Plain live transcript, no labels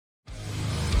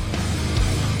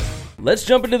Let's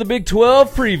jump into the Big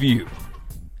 12 preview.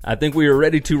 I think we are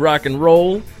ready to rock and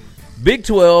roll. Big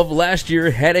 12 last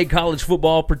year had a college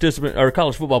football participant or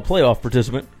college football playoff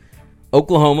participant.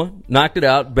 Oklahoma knocked it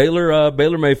out.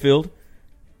 Baylor Mayfield.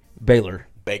 Baker.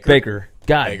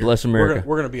 God Baker. Bless America.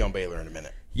 We're gonna be on Baylor in a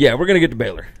minute. Yeah, we're gonna get to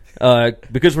Baylor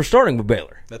because we're starting with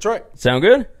Baylor. That's right. Sound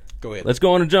good? Go ahead. Let's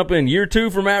go on and jump in. Year 2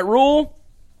 for Matt Rule.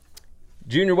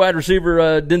 Junior wide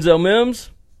receiver Denzel Mims.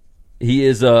 He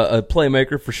is a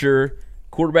playmaker for sure.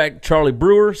 Quarterback Charlie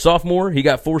Brewer, sophomore. He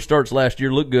got 4 starts last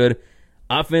year. Looked good.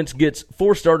 Offense gets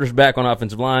 4 starters back on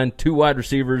offensive line, 2 wide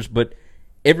receivers, but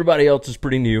everybody else is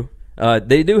pretty new.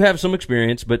 They do have some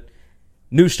experience, but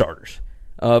new starters.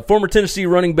 Former Tennessee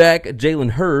running back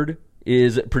Jalen Hurd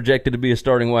is projected to be a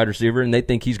starting wide receiver, and they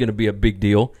think he's going to be a big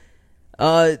deal.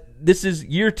 This is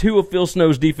year 2 of Phil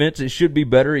Snow's defense. It should be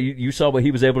better. You saw what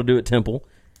he was able to do at Temple.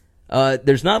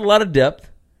 There's not a lot of depth.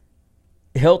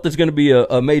 Health is going to be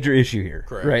a major issue here.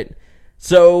 Correct. Right?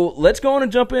 So let's go on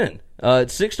and jump in.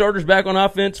 6 starters back on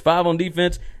offense, 5 on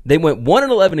defense. They went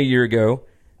 1-11 a year ago.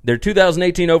 Their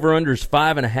 2018 over-under is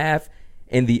 5.5,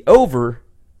 and the over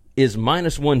is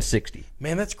 -160.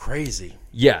 Man, that's crazy.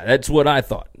 Yeah, that's what I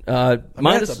thought.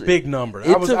 That's a big number.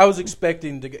 I was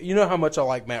expecting to. You know how much I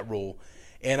like Matt Rule,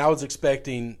 and I was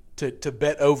expecting to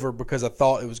bet over because I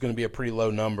thought it was going to be a pretty low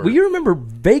number. Well, you remember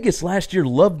Vegas last year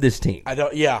loved this team. I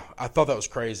don't. Yeah, I thought that was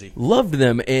crazy. Loved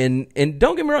them, and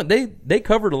don't get me wrong, they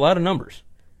covered a lot of numbers.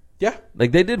 Yeah,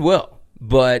 like they did well,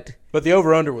 but the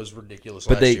over under was ridiculous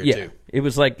last year too. It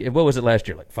was like, what was it last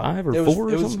year? Like 5 or 4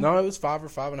 or something? No, it was 5 or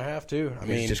 5.5 too. I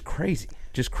mean, it's just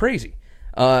crazy.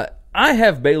 I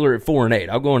have Baylor at 4-8.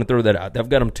 I'll go on and throw that out. I've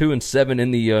got them 2-7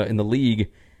 in the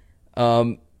league.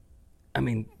 I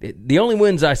mean, the only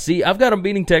wins I see, I've got them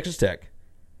beating Texas Tech.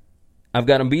 I've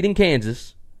got them beating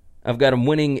Kansas. I've got them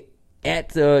winning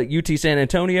at UT San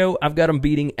Antonio. I've got them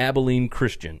beating Abilene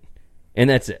Christian, and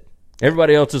that's it.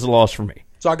 Everybody else is a loss for me.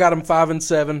 So I got them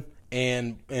 5-7,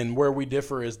 and where we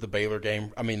differ is the Baylor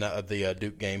game. I mean, the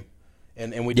Duke game,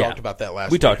 and we talked about that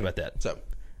last week. We talked about that. So.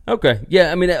 Okay,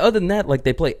 yeah, I mean, other than that, like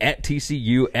they play at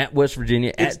TCU, at West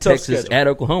Virginia, at Texas, schedule. at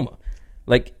Oklahoma.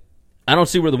 Like, I don't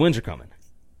see where the wins are coming.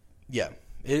 Yeah,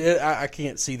 I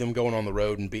can't see them going on the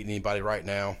road and beating anybody right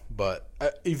now. But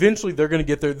eventually, they're going to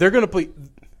get there. They're going to play.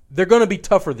 They're going to be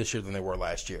tougher this year than they were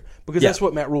last year because that's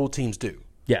what Matt Rule teams do.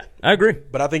 Yeah, I agree.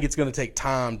 But I think it's going to take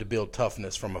time to build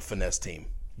toughness from a finesse team.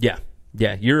 Yeah,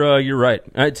 you're right.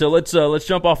 All right, so let's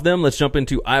jump off them. Let's jump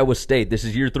into Iowa State. This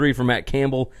is year 3 for Matt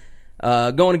Campbell.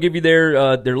 Going to give you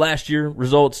their last year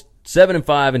results,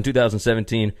 7-5 in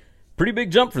 2017. Pretty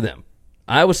big jump for them.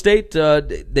 Iowa State,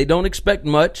 they don't expect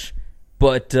much,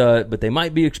 but they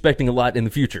might be expecting a lot in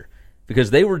the future because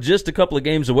they were just a couple of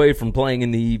games away from playing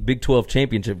in the Big 12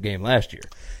 championship game last year.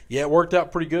 Yeah, it worked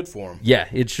out pretty good for them. Yeah,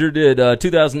 it sure did.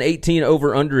 2018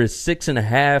 over-under is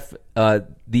 6.5.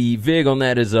 The VIG on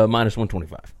that is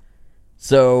 -125.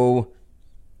 So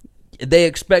they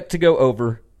expect to go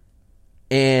over.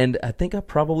 And I think I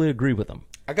probably agree with them.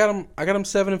 I got them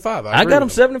 7-5. I got them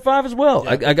 7-5 as well.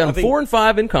 Yeah, I got them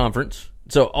 4-5 in conference.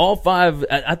 So all 5.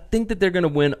 I think that they're going to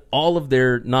win all of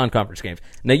their non-conference games.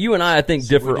 Now you and I think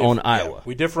differ on Iowa. Yeah,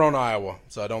 we differ on Iowa,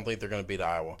 so I don't think they're going to beat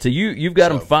Iowa. So you've got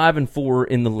them 5-4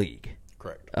 in the league.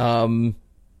 Correct.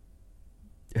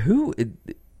 Who?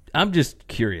 I'm just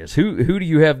curious. Who do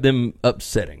you have them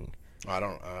upsetting? I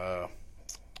don't.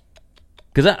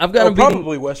 Because I've got them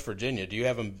probably West Virginia. Do you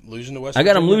have them losing to West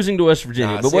Virginia? I got them losing to West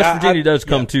Virginia, but West Virginia does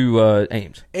come to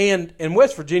Ames. And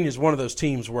West Virginia is one of those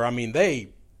teams where, I mean,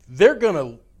 they're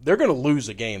gonna lose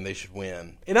a game they should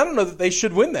win. And I don't know that they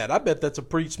should win that. I bet that's a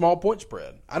pretty small point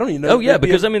spread. I don't even know. Oh yeah,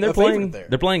 because I mean they're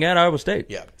playing at Iowa State.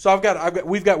 Yeah. So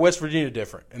we've got West Virginia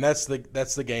different, and that's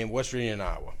the game, West Virginia and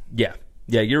Iowa. Yeah,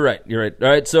 you're right. All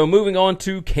right, so moving on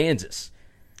to Kansas.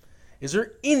 Is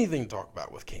there anything to talk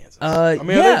about with Kansas?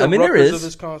 There is. Of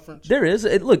this conference? There is.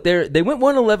 Look, they went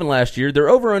 1-11 last year. Their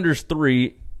over/under is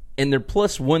 3, and they're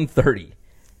plus 130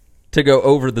 to go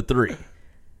over the 3.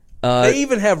 They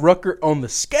even have Rutgers on the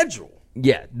schedule.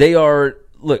 Yeah, they are.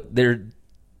 Look, they've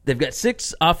got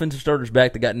 6 offensive starters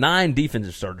back. They got 9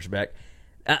 defensive starters back.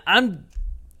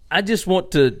 I just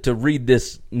want to read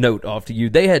this note off to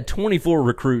you. They had 24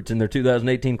 recruits in their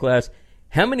 2018 class.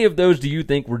 How many of those do you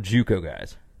think were JUCO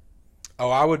guys? Oh,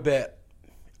 I would bet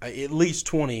at least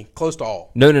 20, close to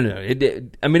all. No.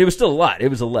 It was still a lot. It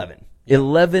was 11.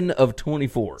 11 of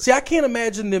 24. See, I can't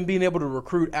imagine them being able to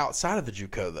recruit outside of the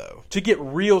JUCO, though, to get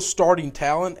real starting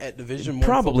talent at Division I.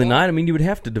 Probably not. I mean, you would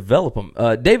have to develop them.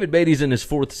 David Beatty's in his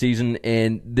 4th season,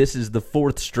 and this is the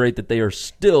 4th straight that they are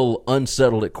still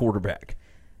unsettled at quarterback.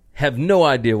 Have no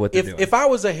idea what they're doing. If I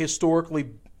was a historically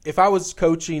if I was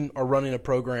coaching or running a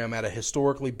program at a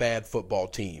historically bad football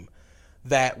team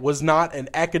that was not an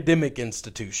academic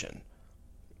institution,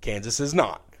 Kansas is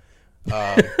not.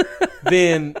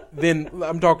 Then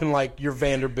I'm talking like your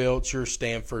Vanderbilts, your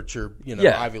Stanfords, your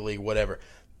Ivy League, whatever.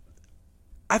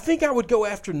 I think I would go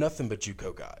after nothing but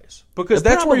JUCO guys because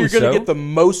that's where you're going to get the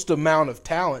most amount of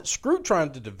talent. Screw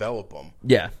trying to develop them.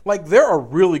 Yeah, like there are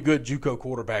really good JUCO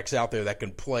quarterbacks out there that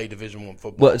can play Division I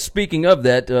football. Well, speaking of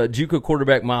that, JUCO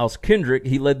quarterback Miles Kendrick,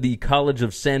 he led the College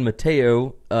of San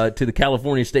Mateo to the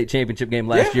California State Championship game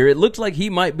last year. It looks like he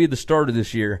might be the starter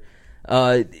this year.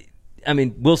 I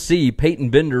mean, we'll see. Peyton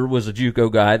Bender was a JUCO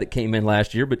guy that came in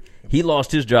last year, but he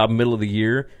lost his job in the middle of the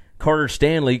year. Carter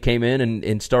Stanley came in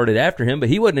and started after him, but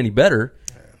he wasn't any better.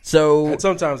 So and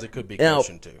sometimes it could be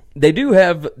coaching too. They do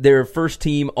have their first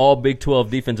team all Big 12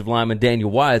 defensive lineman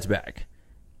Daniel Wise back,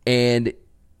 and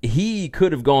he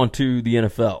could have gone to the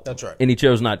NFL. That's right, and he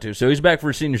chose not to. So he's back for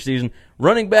his senior season.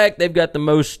 Running back, they've got the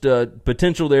most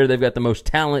potential there. They've got the most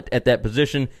talent at that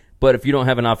position. But if you don't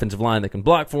have an offensive line that can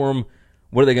block for him,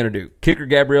 what are they going to do? Kicker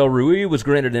Gabriel Rui was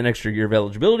granted an extra year of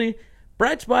eligibility.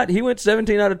 Bright spot, he went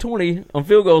 17 out of 20 on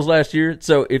field goals last year.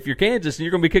 So if you're Kansas and you're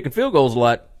going to be kicking field goals a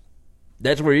lot,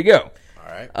 that's where you go. All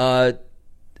right.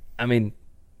 I mean,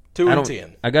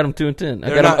 2-10. I got them 2-10.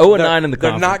 I got them 0-9 in the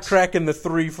conference. They're not cracking the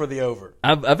 3 for the over.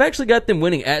 I've actually got them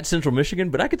winning at Central Michigan,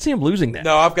 but I could see them losing that.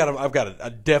 No, I've got a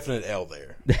definite L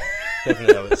there.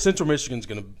 Definite L there. Central Michigan's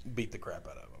going to beat the crap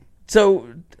out of them. So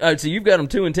you've got them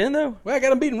 2-10 though? Well, I got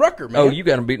them beating Rutgers, man. Oh, you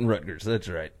got them beating Rutgers. That's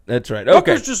right. Okay.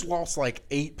 Rutgers just lost like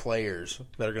 8 players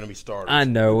that are going to be starters. I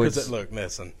know. Look,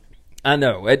 listen. I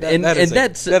know.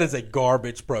 That is a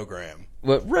garbage program.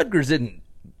 Well, Rutgers isn't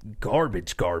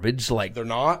garbage. Like they're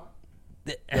not.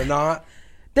 They're not.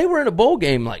 They were in a bowl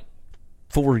game like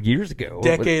 4 years ago.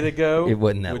 Decade ago. It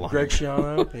wasn't that with long. Greg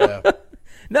Schiano. Yeah.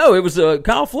 No, it was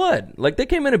Kyle Flood. Like they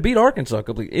came in and beat Arkansas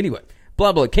completely. Anyway.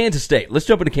 Blah, blah. Kansas State. Let's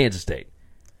jump into Kansas State.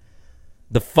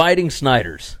 The Fighting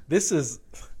Snyders.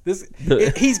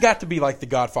 He's got to be like the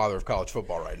godfather of college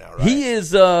football right now, right? He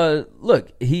is,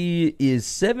 he is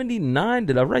 79.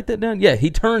 Did I write that down? Yeah,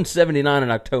 he turned 79 in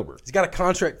October. He's got a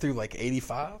contract through like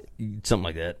 85? Something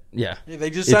like that, yeah. They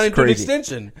just signed him to an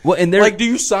extension. Well, and do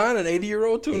you sign an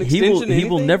 80-year-old to an extension? He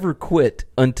will never quit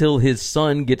until his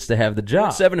son gets to have the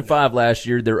job. 7-5 last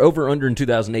year. Their over-under in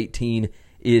 2018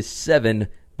 is 7,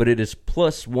 but it is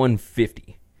plus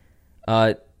 150.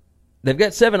 They've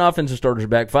got 7 offensive starters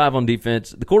back, 5 on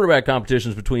defense. The quarterback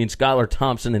competition is between Skylar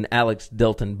Thompson and Alex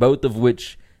Delton, both of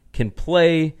which can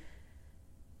play,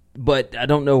 but I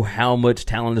don't know how much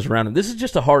talent is around them. This is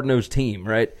just a hard-nosed team,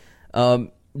 right?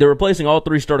 They're replacing all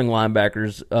 3 starting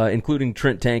linebackers, including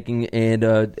Trent Tanking and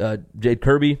Jade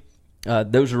Kirby.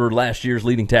 Those were last year's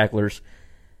leading tacklers.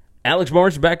 Alex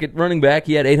Barnes back at running back.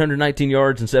 He had 819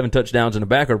 yards and 7 touchdowns in a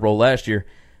backup role last year.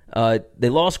 They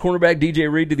lost cornerback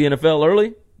DJ Reed to the NFL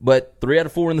early, but 3 out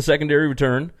of 4 in the secondary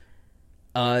return.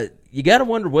 You got to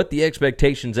wonder what the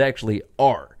expectations actually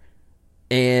are.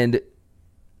 And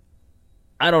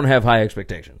I don't have high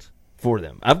expectations for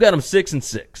them. I've got them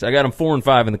 6-6. I got them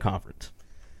 4-5 in the conference.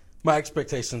 My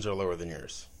expectations are lower than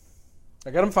yours. I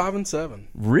got them 5-7.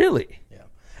 Really? Yeah.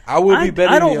 I would be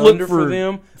betting the under for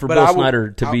them. For Bill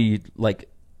Snyder to be like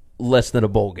less than a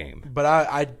bowl game. But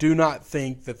I do not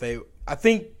think that they – I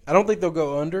don't think they'll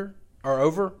go under or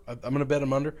over. I'm going to bet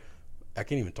them under. I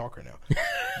can't even talk right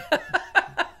now.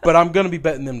 But I'm going to be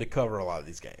betting them to cover a lot of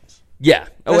these games. Yeah.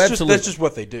 Absolutely. That's just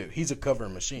what they do. He's a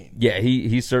covering machine. Yeah,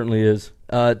 he certainly is.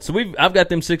 So I've got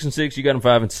them 6-6. You got them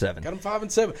 5-7. Got them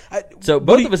 5-7. So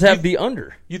both of us have the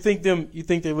under. You think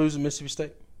they lose at Mississippi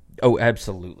State? Oh,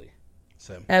 absolutely.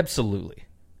 Same. Absolutely.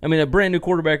 I mean, a brand new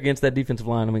quarterback against that defensive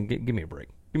line. I mean, give me a break.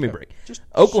 Give me a break.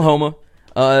 Oklahoma.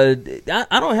 I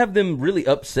don't have them really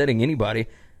upsetting anybody.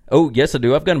 Oh, yes, I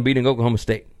do. I've got them beating Oklahoma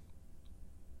State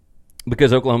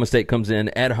because Oklahoma State comes in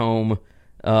at home,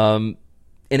 and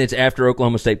it's after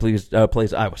Oklahoma State plays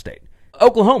Iowa State.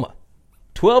 Oklahoma,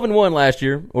 12-1 last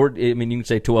year, or I mean, you can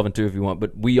say 12-2 if you want,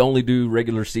 but we only do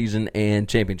regular season and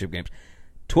championship games.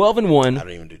 12-1. I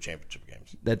don't even do championship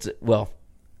games. That's it. Well,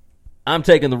 I'm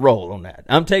taking the roll on that.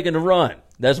 I'm taking the run.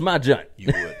 That's my junk. You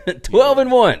would.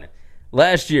 12-1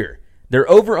 last year. Their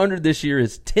over-under this year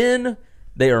is 10.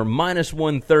 They are minus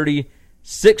 130.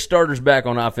 6 starters back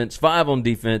on offense, 5 on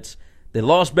defense. They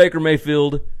lost Baker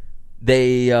Mayfield.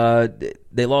 They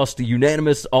lost the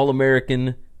unanimous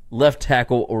All-American left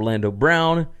tackle Orlando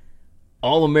Brown,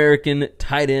 All-American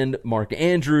tight end Mark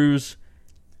Andrews,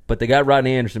 but they got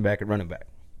Rodney Anderson back at running back.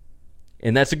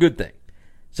 And that's a good thing.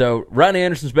 So Rodney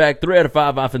Anderson's back. 3 out of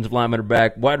 5 offensive linemen are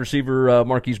back. Wide receiver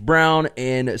Marquise Brown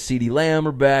and CeeDee Lamb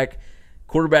are back.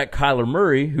 Quarterback Kyler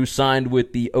Murray, who signed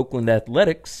with the Oakland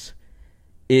Athletics,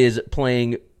 is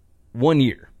playing 1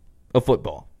 year of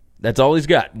football. That's all he's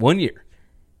got, 1 year.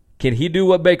 Can he do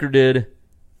what Baker did?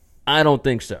 I don't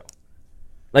think so.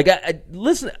 Like,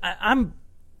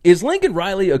 is Lincoln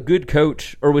Riley a good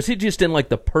coach, or was he just in, like,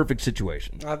 the perfect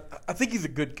situation? I think he's a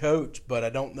good coach, but I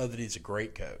don't know that he's a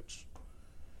great coach.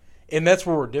 And that's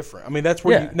where we're different. I mean, that's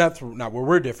where not where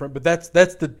we're different, but that's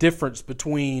the difference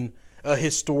between a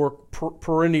historic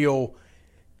perennial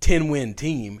 10-win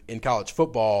team in college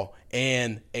football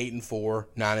and 8-4,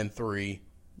 9-3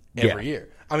 every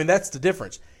year. I mean, that's the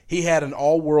difference. He had an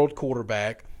all-world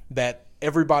quarterback that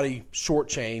everybody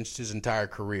shortchanged his entire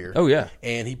career. Oh, yeah.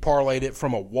 And he parlayed it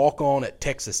from a walk-on at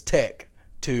Texas Tech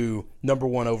to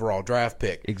 #1 overall draft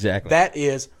pick. Exactly. That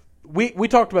is we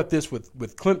talked about this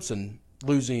with Clemson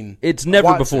losing. It's never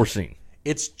Watson. before seen.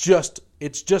 It's just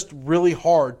really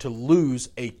hard to lose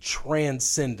a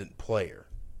transcendent player.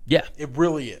 Yeah. It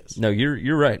really is. No,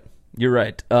 you're right. You're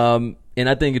right. And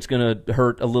I think it's going to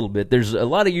hurt a little bit. There's a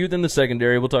lot of youth in the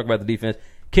secondary. We'll talk about the defense.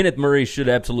 Kenneth Murray should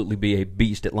absolutely be a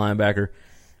beast at linebacker.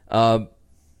 I've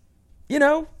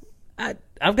got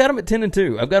him at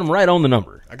 10-2. I've got him right on the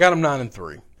number. I got him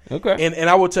 9-3. Okay. And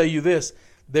I will tell you this: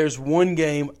 there's one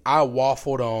game I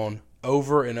waffled on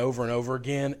over and over and over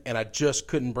again, and I just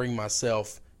couldn't bring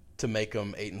myself to make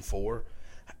them 8-4.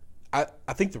 I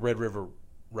think the Red River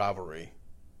rivalry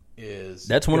is.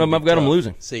 That's one of them I've got them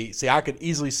losing. See, I could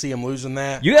easily see them losing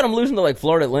that. You got them losing to like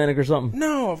Florida Atlantic or something?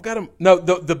 No, I've got them. No,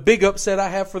 the big upset I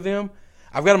have for them,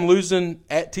 I've got them losing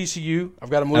at TCU. I've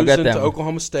got them losing to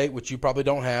Oklahoma State, which you probably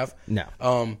don't have.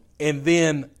 No. And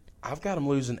then I've got them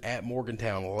losing at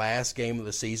Morgantown last game of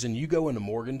the season. You go into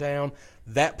Morgantown,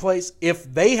 that place, if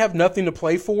they have nothing to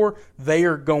play for, they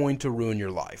are going to ruin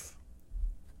your life.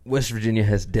 West Virginia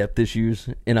has depth issues,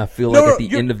 and I feel like at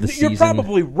the end of the season. You're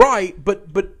probably right, but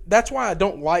that's why I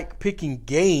don't like picking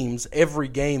games every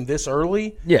game this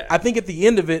early. Yeah. I think at the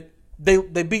end of it, they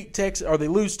beat Texas, or they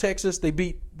lose Texas, they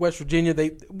beat West Virginia. I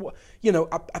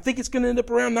think it's going to end up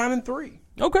around 9-3.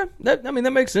 Okay, that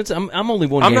makes sense. I'm only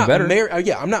one game better.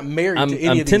 I'm not married to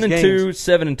any of these games.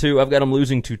 I'm 10-2, 7-2. I've got them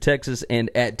losing to Texas and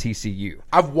at TCU.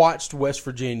 I've watched West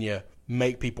Virginia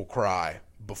make people cry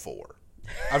before.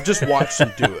 I've just watched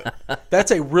them do it.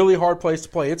 That's a really hard place to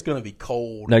play. It's going to be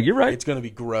cold. No, you're right. It's going to be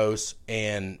gross,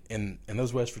 and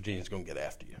those West Virginians are going to get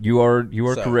after you. You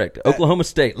are correct. Oklahoma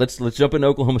State. Let's jump into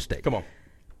Oklahoma State. Come on.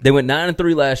 They went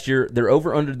 9-3 last year. Their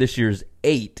over/under this year is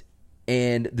 8,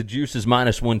 and the juice is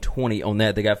 -120 on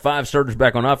that. They got 5 starters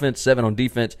back on offense, 7 on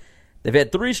defense. They've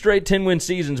had 3 straight 10-win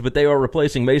seasons, but they are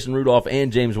replacing Mason Rudolph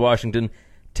and James Washington.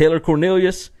 Taylor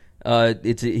Cornelius, he's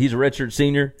a redshirt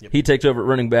senior. Yep. He takes over at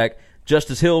running back.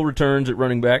 Justice Hill returns at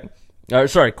running back.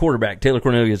 Quarterback. Taylor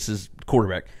Cornelius is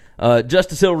quarterback.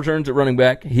 Justice Hill returns at running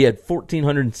back. He had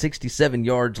 1,467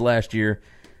 yards last year.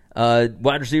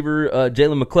 Wide receiver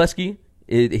Jalen McCleskey.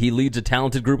 He leads a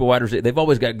talented group of wide receivers. They've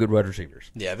always got good wide receivers.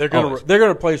 Yeah, they're going to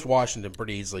replace Washington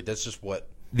pretty easily. That's just what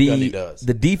Gundy does.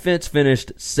 The defense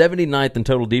finished 79th in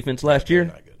total defense last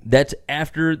year. That's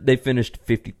after they finished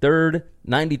 53rd,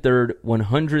 93rd,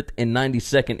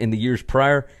 192nd in the years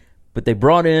prior. But they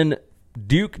brought in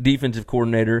Duke defensive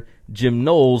coordinator Jim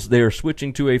Knowles. They are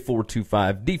switching to a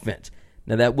 4-2-5 defense.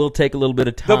 Now, that will take a little bit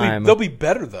of time. They'll be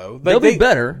better, though. They'll be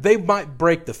better. They might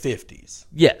break the 50s.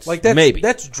 Yes, maybe.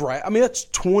 That's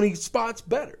 20 spots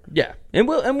better. Yeah, and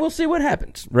we'll see what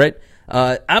happens, right?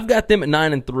 I've got them at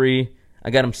 9-3.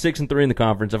 I got them 6-3 in the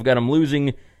conference. I've got them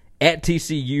losing at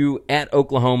TCU, at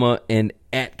Oklahoma, and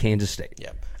at Kansas State.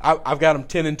 Yeah. I've got them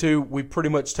 10-2. We pretty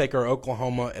much take our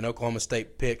Oklahoma and Oklahoma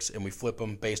State picks and we flip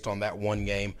them based on that one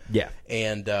game. Yeah,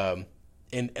 and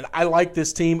I like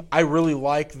this team. I really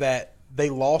like that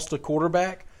they lost a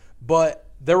quarterback, but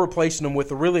they're replacing them with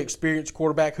a really experienced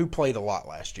quarterback who played a lot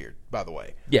last year. By the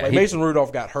way, yeah, Mason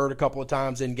Rudolph got hurt a couple of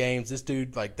times in games. This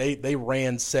dude, they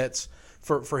ran sets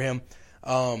for him.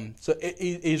 So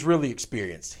he's really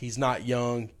experienced. He's not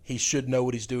young. He should know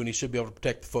what he's doing. He should be able to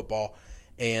protect the football.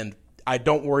 And I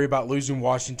don't worry about losing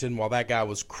Washington while that guy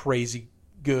was crazy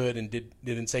good and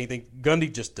didn't say anything.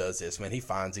 Gundy just does this, man. He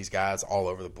finds these guys all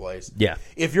over the place. Yeah.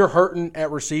 If you're hurting at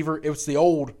receiver, it's the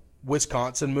old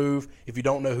Wisconsin move. If you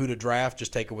don't know who to draft,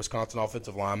 just take a Wisconsin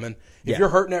offensive lineman. If you're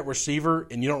hurting at receiver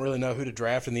and you don't really know who to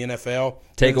draft in the NFL,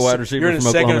 take a wide receiver you're in from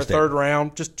the second Oklahoma or State. Third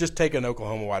round. Just take an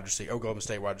Oklahoma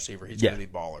State wide receiver. He's going to be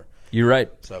baller. You're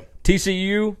right. So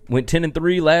TCU went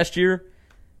 10-3 last year.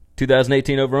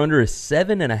 2018 over/under is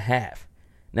 7.5.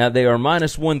 Now they are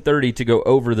 -130 to go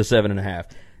over the 7.5.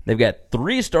 They've got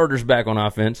 3 starters back on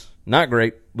offense, not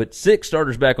great, but 6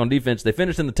 starters back on defense. They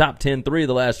finished in the top 10 3 of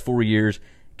the last 4 years.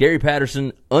 Gary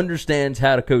Patterson understands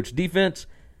how to coach defense,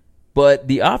 but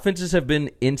the offenses have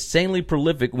been insanely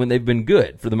prolific when they've been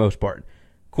good for the most part.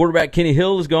 Quarterback Kenny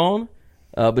Hill is gone,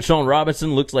 but Sean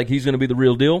Robinson looks like he's going to be the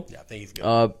real deal. Yeah, I think he's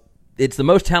good. It's the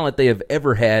most talent they have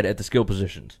ever had at the skill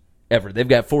positions, ever. They've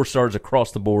got 4 stars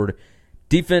across the board.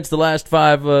 Defense, the last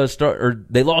 5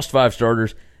 they lost 5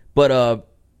 starters, but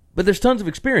there's tons of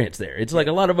experience there. It's like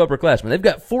a lot of upperclassmen. They've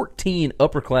got 14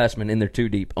 upperclassmen in their 2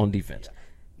 deep on defense.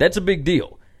 That's a big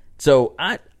deal. So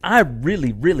I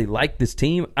really, really like this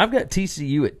team. I've got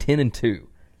TCU at 10-2.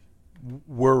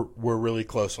 We're really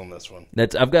close on this one.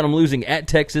 I've got them losing at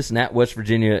Texas and at West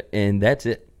Virginia, and that's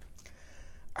it.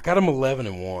 I got them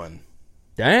 11-1.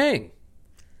 Dang.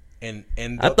 And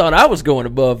I thought I was going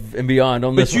above and beyond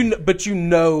on this one. But you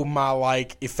know my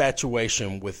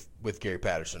infatuation with Gary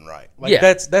Patterson, right?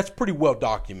 Yeah. That's pretty well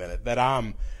documented that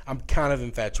I'm kind of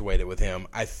infatuated with him.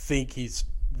 I think he's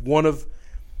one of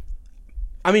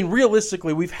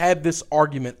realistically, we've had this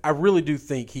argument. I really do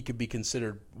think he could be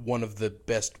considered one of the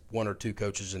best 1 or 2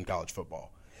 coaches in college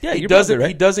football. Yeah, you're probably right.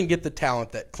 He doesn't get the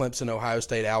talent that Clemson, Ohio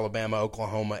State, Alabama,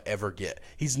 Oklahoma ever get.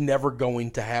 He's never going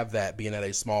to have that being at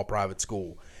a small private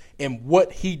school. And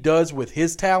what he does with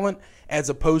his talent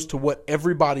as opposed to what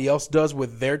everybody else does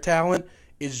with their talent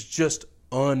is just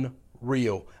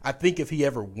unreal. I think if he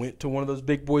ever went to one of those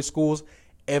big boy schools,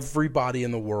 everybody in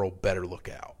the world better look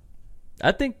out.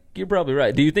 I think you're probably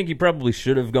right. Do you think he probably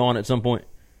should have gone at some point?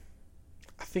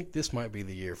 I think this might be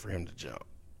the year for him to jump.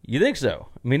 You think so?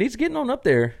 I mean, he's getting on up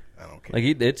there. I don't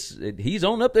care. He's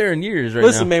on up there in years right now.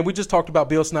 Listen, man, we just talked about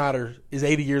Bill Snyder is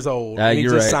 80 years old. And he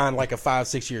just signed like a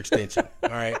 5-6 year extension. All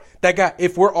right, that guy.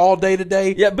 If we're all day to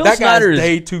day, Bill Snyder is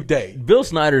day to day. Bill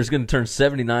Snyder is going to turn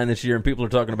 79 this year, and people are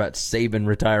talking about Saban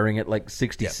retiring at like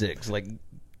 66. Yeah. Like,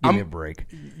 give me a break.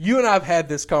 You and I have had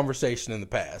this conversation in the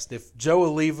past. If Joe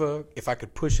Oliva, if I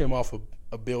could push him off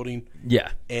a building,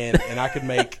 and I could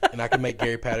make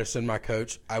Gary Patterson my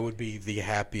coach, I would be the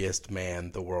happiest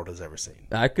man the world has ever seen.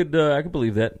 I could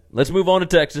believe that. Let's move on to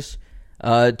Texas.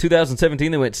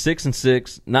 2017 they went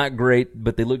 6-6, not great,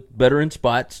 but they looked better in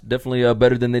spots. Definitely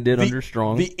better than they did under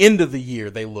Strong. The end of the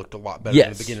year they looked a lot better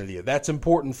than the beginning of the year. That's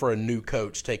important for a new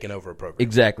coach taking over a program.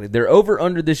 Exactly. Their over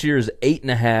under this year is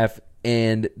 8.5,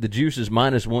 and the juice is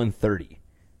minus 130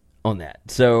 on that.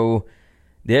 So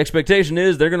the expectation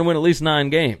is they're going to win at least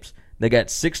 9 games. They got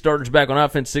 6 starters back on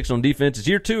offense, 6 on defense. It's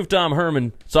year 2 of Tom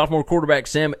Herman. Sophomore quarterback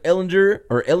Sam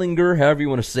Ellinger, however you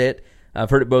want to say it,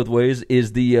 I've heard it both ways,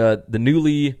 is the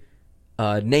newly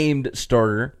named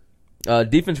starter.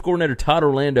 Defense coordinator Todd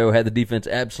Orlando had the defense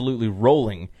absolutely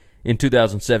rolling in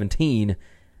 2017.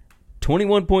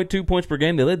 21.2 points per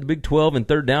game. They led the Big 12 in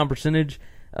third down percentage.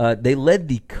 They led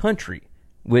the country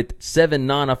with 7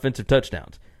 non-offensive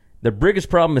touchdowns. The biggest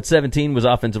problem at 17 was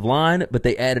offensive line, but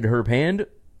they added Herb Hand,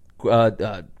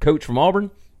 coach from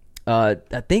Auburn. I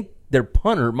think their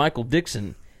punter, Michael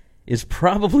Dixon, is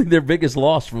probably their biggest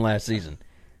loss from last season.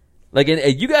 Like,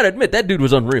 and you got to admit, that dude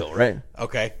was unreal, right?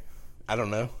 Okay. I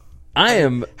don't know. How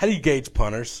do you gauge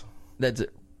punters? That's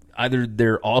it. Either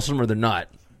they're awesome or they're not.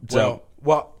 So,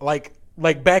 well, like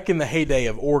back in the heyday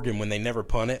of Oregon when they never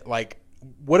punted, like,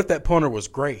 what if that punter was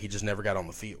great? He just never got on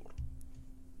the field.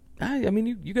 I mean,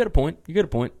 you got a point. You got a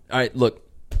point. All right, look.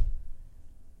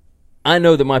 I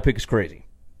know that my pick is crazy.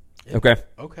 Okay?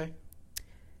 Okay.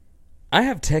 I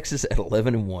have Texas at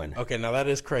 11-1. Okay, now that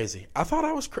is crazy. I thought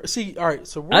I was see, all right,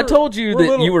 so I told you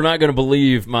that you were not going to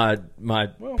believe my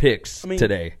picks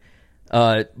today.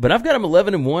 But I've got them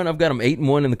 11-1. I've got them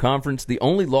 8-1 in the conference. The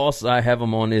only loss I have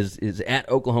them on is at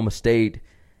Oklahoma State.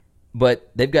 But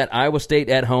they've got Iowa State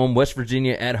at home, West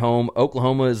Virginia at home.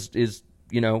 Oklahoma is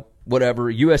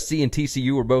whatever. USC and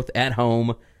TCU are both at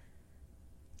home.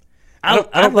 I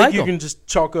don't think you can just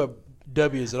chalk up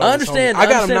W's at all. I understand. I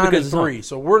got them 9-3,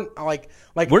 so we're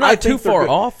we're not too far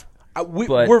off.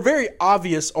 We're very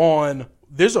obvious on.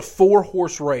 There's a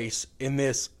 4-horse race in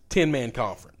this 10-man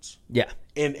conference. Yeah,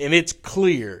 and it's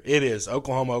clear it is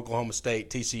Oklahoma, Oklahoma State,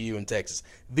 TCU, and Texas.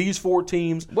 These 4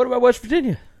 teams. What about West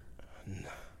Virginia?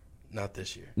 Not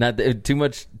this year. Not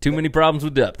too many problems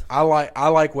with depth. I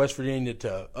like West Virginia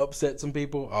to upset some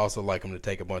people. I also like them to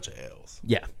take a bunch of L's.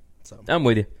 Yeah, so I'm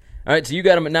with you. All right, so you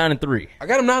got them at 9-3. I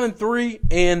got them 9-3,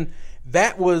 and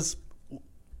that was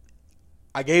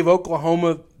I gave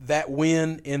Oklahoma that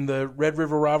win in the Red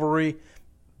River rivalry.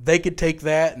 They could take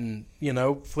that and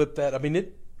flip that. I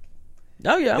mean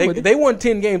they won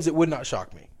 10 games. It would not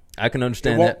shock me. I can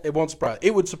understand that. It won't surprise.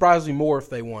 It would surprise me more if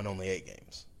they won only 8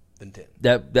 games than 10.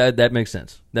 That makes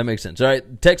sense. That makes sense. All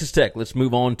right, Texas Tech. Let's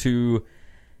move on to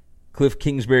Cliff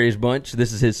Kingsbury's bunch.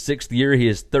 This is his 6th year. He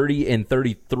is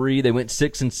 30-33. They went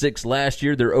 6-6 last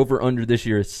year. Their over-under this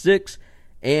year is 6,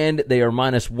 and they are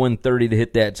minus 130 to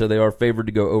hit that, so they are favored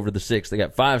to go over the 6. They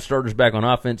got 5 starters back on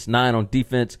offense, 9 on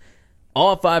defense.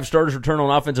 All 5 starters return on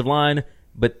offensive line,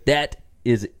 but that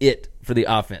is it for the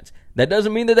offense. That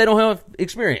doesn't mean that they don't have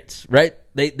experience, right?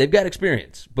 They've got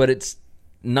experience, but it's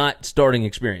not starting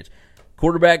experience.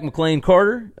 Quarterback McLean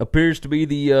Carter appears to be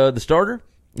the starter.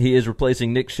 He is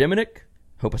replacing Nick Shemenik.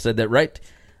 Hope I said that right.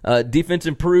 Defense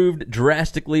improved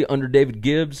drastically under David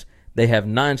Gibbs. They have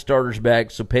 9 starters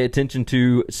back, so pay attention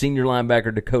to senior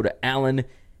linebacker Dakota Allen.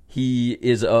 He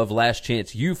is of Last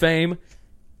Chance U fame.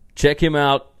 Check him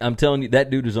out. I'm telling you, that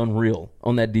dude is unreal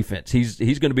on that defense. He's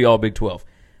going to be all Big 12.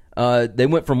 They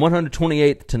went from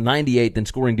 128th to 98th in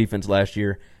scoring defense last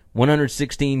year,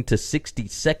 116 to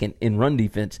 62nd in run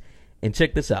defense. And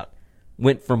check this out.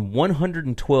 Went from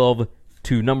 112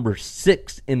 to number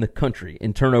 6 in the country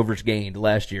in turnovers gained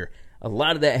last year. A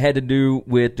lot of that had to do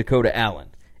with Dakota Allen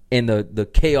and the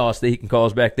chaos that he can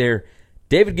cause back there.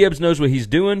 David Gibbs knows what he's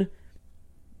doing.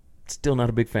 Still not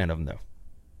a big fan of him, though.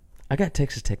 I got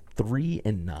Texas Tech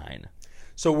 3-9.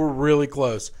 So we're really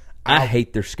close. I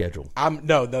hate their schedule.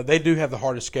 No, they do have the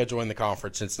hardest schedule in the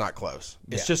conference. It's not close.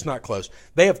 It's just not close.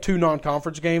 They have 2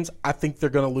 non-conference games. I think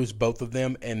they're going to lose both of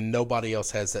them, and nobody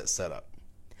else has that set up.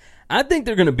 I think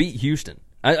they're going to beat Houston.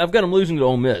 I've got them losing to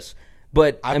Ole Miss.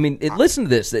 But, listen to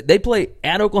this. They play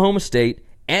at Oklahoma State,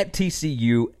 at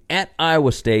TCU, at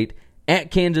Iowa State, at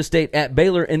Kansas State, at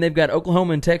Baylor, and they've got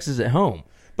Oklahoma and Texas at home.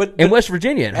 But West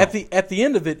Virginia at home. At the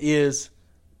end of it is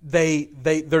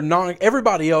they're not.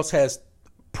 Everybody else has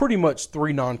pretty much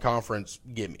 3 non-conference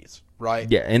gimmies, right?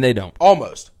 Yeah, and they don't.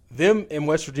 Almost. Them and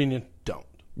West Virginia don't.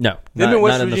 No. Them and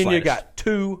West Virginia got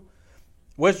 2.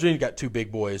 West Virginia got 2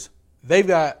 big boys. They've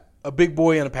got a big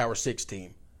boy and a Power 6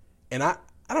 team. And I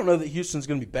don't know that Houston's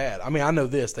going to be bad. I mean, I know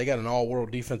this. They got an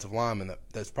all-world defensive lineman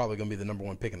that's probably going to be the number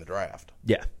 1 pick in the draft.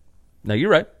 Yeah. No,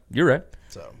 you're right. You're right.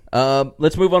 So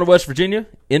let's move on to West Virginia.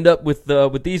 End up with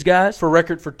these guys. For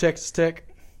record for Texas Tech.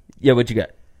 Yeah, what you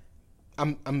got?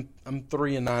 I'm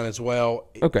 3-9 as well.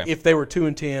 Okay. If they were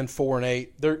 2-10, 4-8,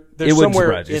 they're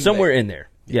it somewhere in there.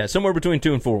 Yeah, somewhere between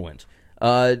 2 and 4 wins.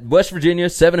 West Virginia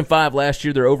 7-5 last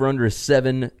year. Their over under is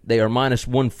 7. They are minus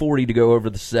 140 to go over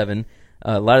the 7.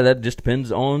 A lot of that just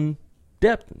depends on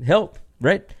depth, health,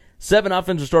 right? 7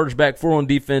 offensive starters back, 4 on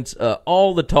defense.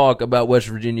 All the talk about West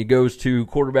Virginia goes to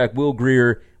quarterback Will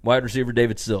Grier, wide receiver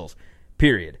David Sills.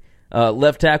 Period.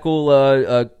 Left tackle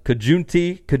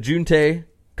Cajunte.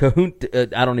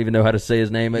 I don't even know how to say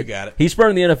his name. You got it. He's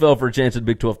spurring the NFL for a chance at the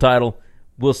Big 12 title.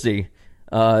 We'll see.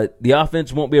 The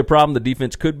offense won't be a problem. The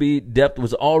defense could be. Depth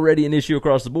was already an issue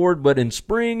across the board, but in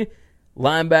spring,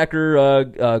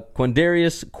 linebacker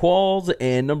Quindarius Qualls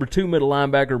and number 2 middle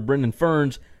linebacker Brendan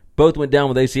Ferns both went down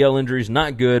with ACL injuries.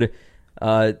 Not good.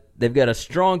 They've got a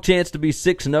strong chance to be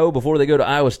 6-0 before they go to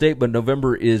Iowa State, but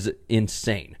November is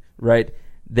insane, right?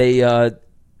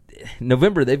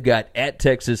 November, they've got at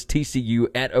Texas, TCU,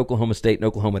 at Oklahoma State, and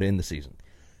Oklahoma to end the season.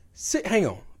 Hang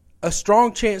on. A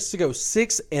strong chance to go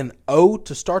 6-0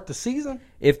 to start the season?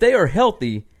 If they are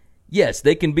healthy, yes,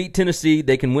 they can beat Tennessee.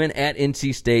 They can win at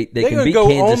NC State. They can beat go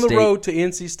Kansas on the State. road to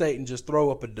NC State and just throw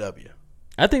up a W.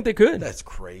 I think they could. That's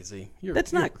crazy.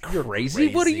 That's not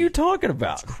crazy. What are you talking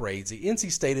about? That's crazy.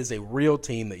 NC State is a real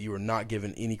team that you are not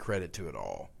giving any credit to at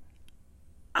all.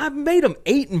 I made them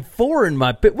 8-4 in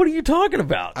my pick. What are you talking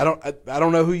about? I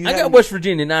don't know who you. I got West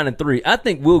Virginia 9-3. I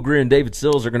think Will Grier and David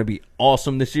Sills are going to be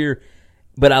awesome this year,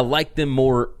 but I like them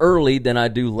more early than I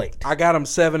do late. I got them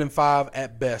 7-5.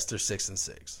 At best, they're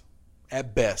 6-6.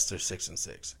 At best, they're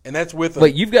 6-6, and that's with.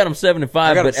 Wait, you've got them 7-5,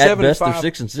 but at best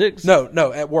they're 6-6.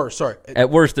 No, at worst. Sorry, at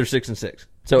worst they're 6-6.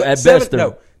 So at best,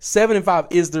 they're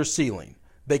 7-5 is their ceiling.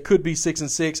 They could be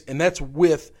 6-6, and that's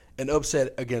with an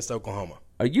upset against Oklahoma.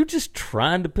 Are you just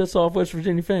trying to piss off West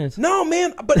Virginia fans? No,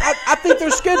 man, but I think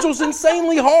their schedule's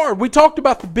insanely hard. We talked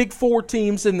about the Big 4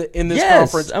 teams in this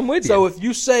conference. I'm with you. So if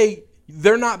you say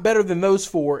they're not better than those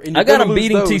 4, and I got them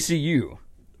beating TCU,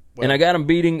 and I got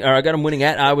them winning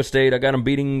at Iowa State. I got them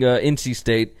beating NC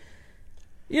State.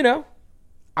 You know,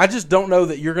 I just don't know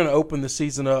that you're going to open the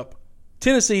season up.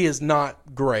 Tennessee is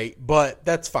not great, but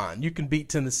that's fine. You can beat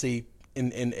Tennessee,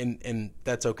 and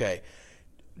that's okay.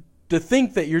 To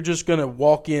think that you're just going to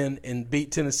walk in and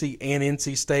beat Tennessee and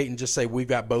NC State and just say we've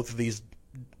got both of these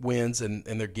wins and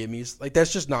they're gimmies, like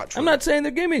that's just not true. I'm not saying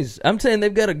they're gimmies. I'm saying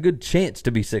they've got a good chance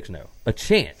to be 6-0. A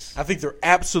chance. I think their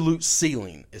absolute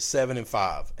ceiling is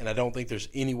 7-5, and I don't think there's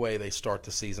any way they start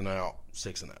the season out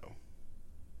 6-0.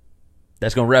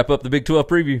 That's going to wrap up the Big 12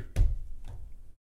 preview.